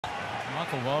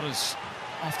Michael Walters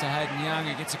off to Hayden Young,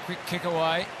 who gets a quick kick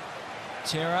away.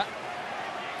 Terra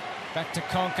back to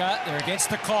Conker. They're against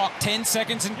the clock. 10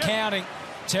 seconds and counting.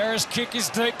 Terra's kick is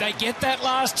deep. They get that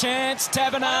last chance.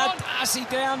 Taberner, Darcy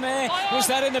down there. Was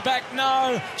that in the back?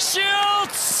 No.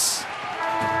 Schultz!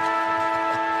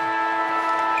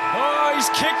 Oh, he's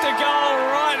kicked a goal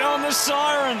right on the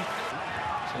siren.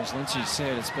 So as Lynchy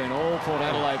said, it's been all Port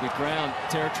Adelaide with ground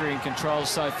territory and control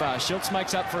so far. Schultz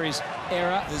makes up for his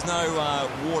error. There's no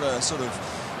water sort of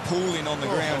pooling on the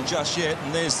ground just yet,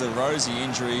 and there's the Rosie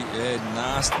injury. Yeah,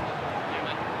 nasty.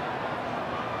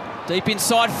 Deep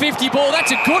inside 50 ball.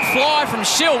 That's a good fly from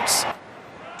Schultz.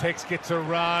 Tex gets a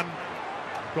run.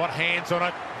 Got hands on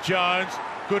it. Jones.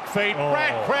 Good feet.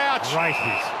 Brad Crouch.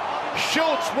 Races.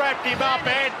 Schultz wrapped him up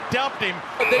and dumped him.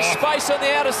 There's space on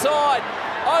the outer side.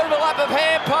 Overlap of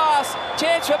hand pass.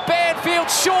 Chance for Banfield.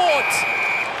 Short.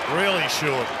 Really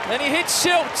short. And he hits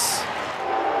Schultz.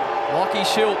 Lachlan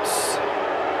Schultz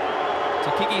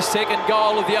to kick his second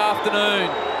goal of the afternoon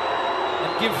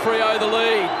and give Freo the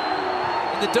lead.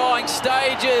 In the dying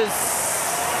stages.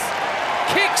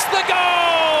 Kicks the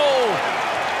goal!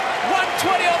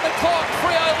 1:20 on the clock.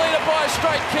 Freo lead it by a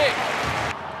straight kick.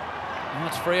 Now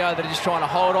it's Freo that are just trying to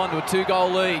hold on to a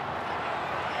 2-goal lead.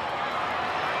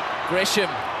 Gresham,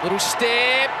 little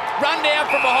step, run down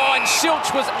from behind.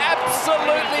 Schultz was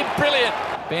absolutely brilliant.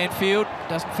 Banfield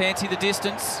doesn't fancy the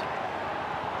distance.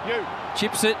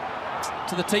 Chips it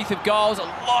to the teeth of goals. A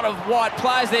lot of white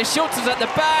players there. Schultz is at the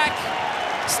back.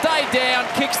 Stayed down,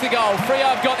 kicks the goal. Freo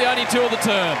have got the only two of the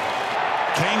term.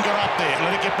 Keane got up there,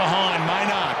 let it get behind.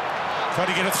 Maynard tried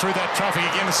to get it through that traffic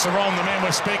again. It's Sarong, the man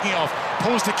we're speaking of.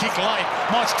 Pulls the kick late,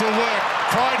 might still work.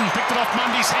 Crichton picked it off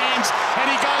Mundy's hands,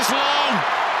 and he goes long.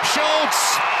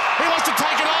 Schultz, he wants to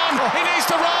take it on. He needs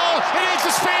to roll, he needs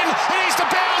to spin, he needs to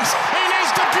bounce, he needs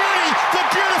the beauty, the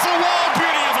beautiful wild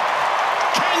beauty of it.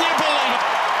 Can you believe it?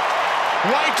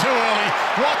 Way too early.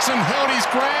 Watson held his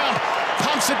ground,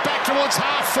 pumps it back towards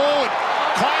half forward.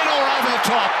 Quaynor over the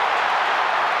top.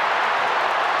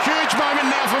 Huge moment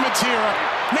now for Matera.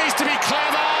 Needs to be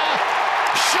clever.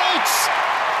 Schultz.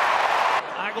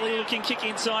 Ugly looking kick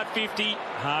inside 50.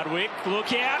 Hardwick,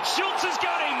 look out. Schultz has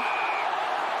got him.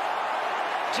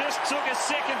 Just took a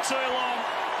second too long.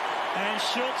 And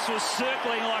Schultz was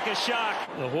circling like a shark.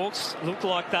 The Hawks looked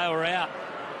like they were out.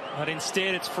 But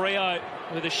instead it's Freo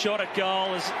with a shot at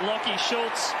goal as Lachlan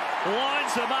Schultz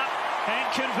lines them up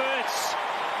and converts.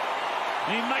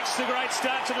 He makes the great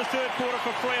start to the third quarter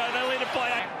for Freo. They lead it by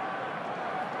 8.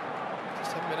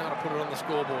 Just haven't been able to put it on the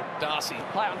scoreboard. Darcy. To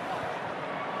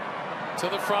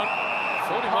the front.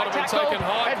 Thought he might have been taken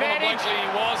high. Advantage. He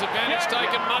was. Advantage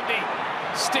taken. Mundy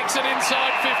sticks it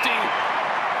inside 50.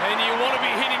 And you want to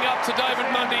be hitting up to David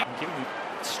Mundy. Giving it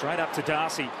straight up to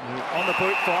Darcy. On the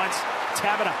boot finds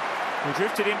Taberner. Who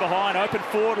drifted in behind. Open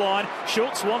forward line.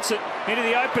 Schultz wants it into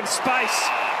the open space.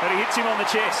 But he hits him on the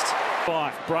chest.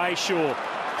 Brayshaw,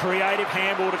 creative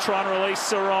handball to try and release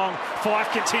Sarong.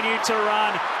 Fife continued to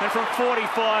run, and from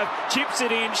 45, chips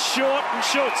it in, short, and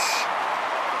Schultz.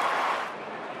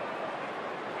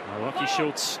 Lucky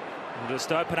Schultz will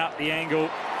just open up the angle,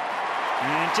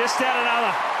 and just out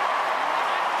another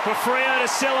for Freo to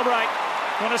celebrate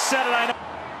on a Saturday night.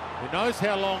 He knows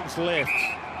how long's left.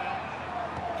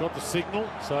 Got the signal,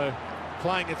 so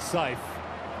playing it safe.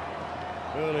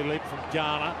 Early lead from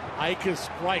Garner. Akers,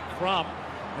 great crumb.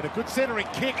 And a good centering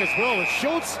kick as well as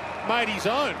Schultz made his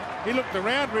own. He looked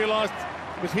around, realised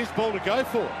it was his ball to go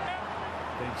for.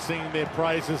 Been singing their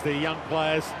praises, their young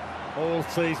players, all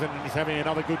season, and he's having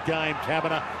another good game.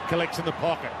 Taberner collects in the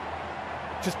pocket.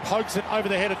 Just pokes it over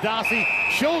the head of Darcy.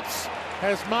 Schultz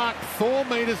has marked 4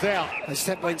 metres out. Has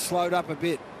that been slowed up a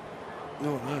bit?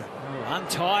 Oh, no. Oh,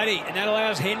 untidy, and that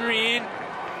allows Henry in.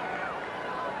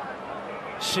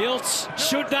 Schultz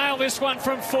should nail this one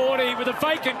from 40 with a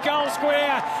vacant goal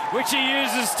square, which he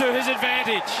uses to his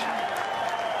advantage.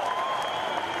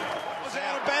 That was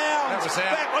out of bounds. That was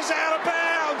out. That was out of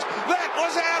bounds. That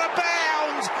was out of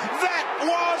bounds. That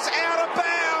was